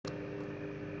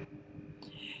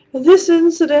This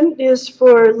incident is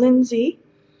for Lindsay,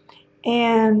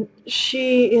 and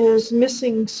she is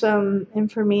missing some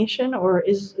information, or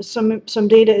is some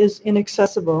data is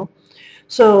inaccessible.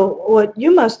 So what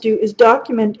you must do is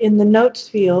document in the notes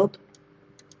field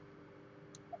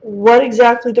what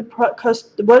exactly the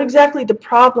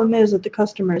problem is that the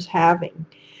customer is having.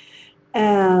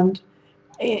 And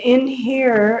in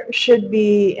here should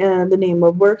be the name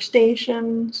of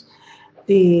workstations,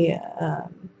 the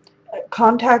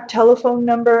contact telephone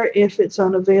number if it's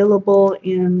unavailable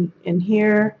in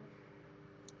here.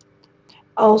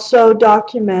 Also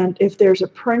document if there's a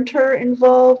printer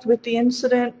involved with the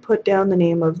incident, put down the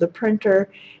name of the printer.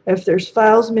 If there's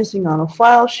files missing on a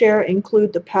file share,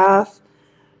 include the path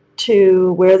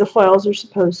to where the files are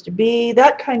supposed to be,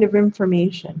 that kind of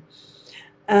information.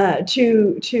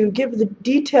 To give the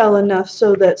detail enough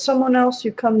so that someone else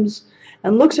who comes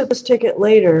and looks at this ticket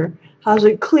later has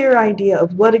a clear idea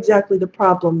of what exactly the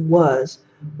problem was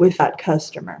with that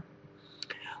customer.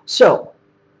 So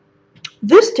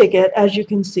this ticket, as you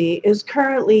can see, is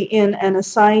currently in an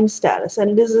assigned status, and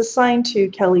it is assigned to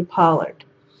Kelly Pollard.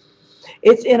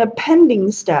 It's in a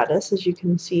pending status, as you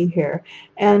can see here,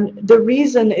 and the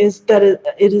reason is that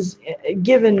it is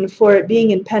given for it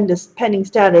being in pending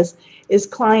status is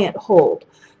client hold.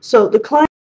 So the client